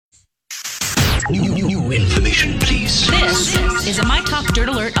New information, please. This is a My Talk Dirt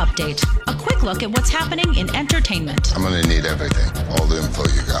Alert update. A quick look at what's happening in entertainment. I'm going to need everything, all the info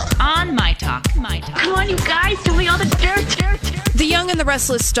you got. On My Talk. Come on, you guys, give me all the dirt. The Young and the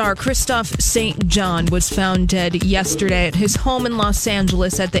Restless star Kristoff St. John was found dead yesterday at his home in Los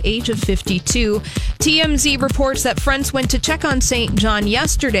Angeles at the age of 52. TMZ reports that friends went to check on St. John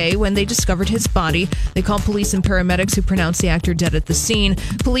yesterday when they discovered his body. They called police and paramedics who pronounced the actor dead at the scene.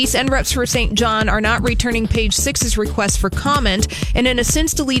 Police and reps for St. John are not returning Page Six's request for comment. And in a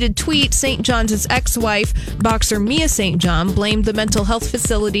since-deleted tweet, St. John's ex-wife, boxer Mia St. John, blamed the mental health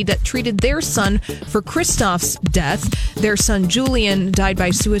facility that treated their son for Kristoff's death. Their son, Julian, died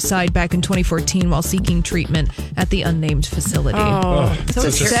by suicide back in 2014 while seeking treatment at the unnamed facility. So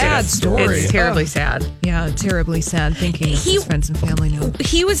it's a sad story. It's terribly sad. Yeah, terribly sad thinking of his friends and family now.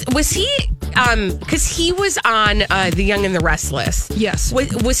 Was he because he was on The Young and the Restless. Yes.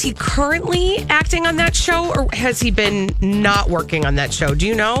 Was he currently acting on that show, or has he been not working on that show? Do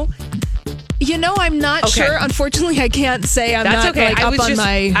you know? You know, I'm not sure. Unfortunately, I can't say. That's not okay. up on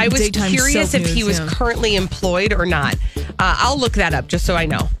my I was daytime curious soap if he news, was currently employed or not. I'll look that up just so I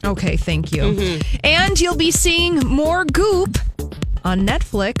know. Okay, thank you. And you'll be seeing more Goop on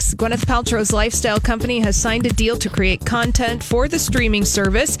Netflix. Gwyneth Paltrow's lifestyle company has signed a deal to create content for the streaming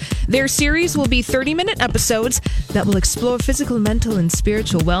service. Their series will be 30-minute episodes that will explore physical, mental, and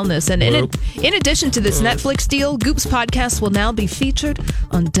spiritual wellness. And in addition to this Netflix deal, Goop's podcast will now be featured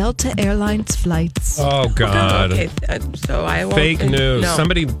on Delta Airlines flights. Oh, God. Okay, so I won't. Fake news. No.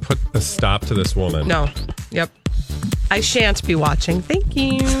 Somebody put a stop to this woman. No. Yep. I shan't be watching. Thank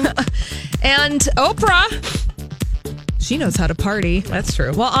you. And Oprah, she knows how to party. That's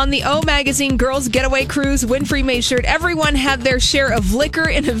true. Well, on the O Magazine Girls Getaway Cruise, Winfrey made sure everyone had their share of liquor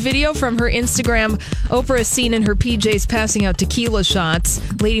in a video from her Instagram. Oprah is seen in her PJs passing out tequila shots.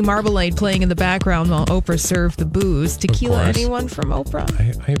 Lady Marmalade playing in the background while Oprah served the booze. Tequila, anyone from Oprah?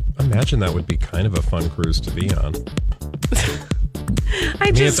 I imagine that would be kind of a fun cruise to be on.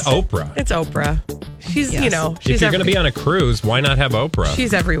 It's Oprah. It's Oprah. She's, Yes. she's if you're going to be on a cruise, why not have Oprah?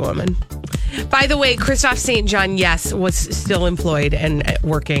 She's every woman. By the way, Kristoff St. John, yes, was still employed and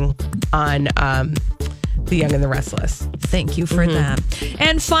working on The Young and the Restless. Thank you for that.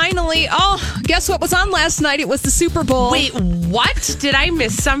 And finally, guess what was on last night? It was the Super Bowl. Wait, what? Did I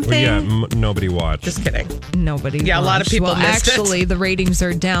miss something? Well, nobody watched. Just kidding. Nobody. Yeah, a lot of watched. people Well, missed it. actually, the ratings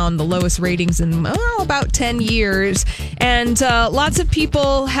are down, the lowest ratings in about 10 years. And lots of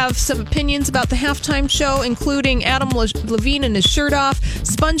people have some opinions about the halftime show, including Adam Levine and his shirt off,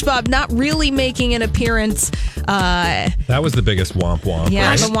 SpongeBob not really making an appearance. That was the biggest womp womp. Yeah,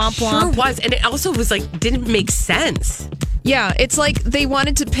 right? the womp womp. Sure was. And it also was didn't make sense. Yeah, it's like they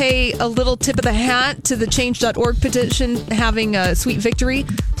wanted to pay a little tip of the hat to the Change.org petition having a Sweet Victory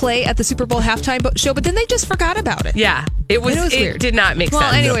play at the Super Bowl halftime show, but then they just forgot about it. Yeah, it was weird. Did not make sense.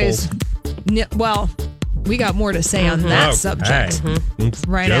 Well, anyways, we got more to say on that subject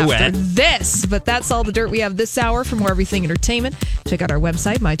right after this. But that's all the dirt we have this hour. For more everything entertainment, check out our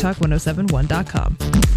website, mytalk1071.com.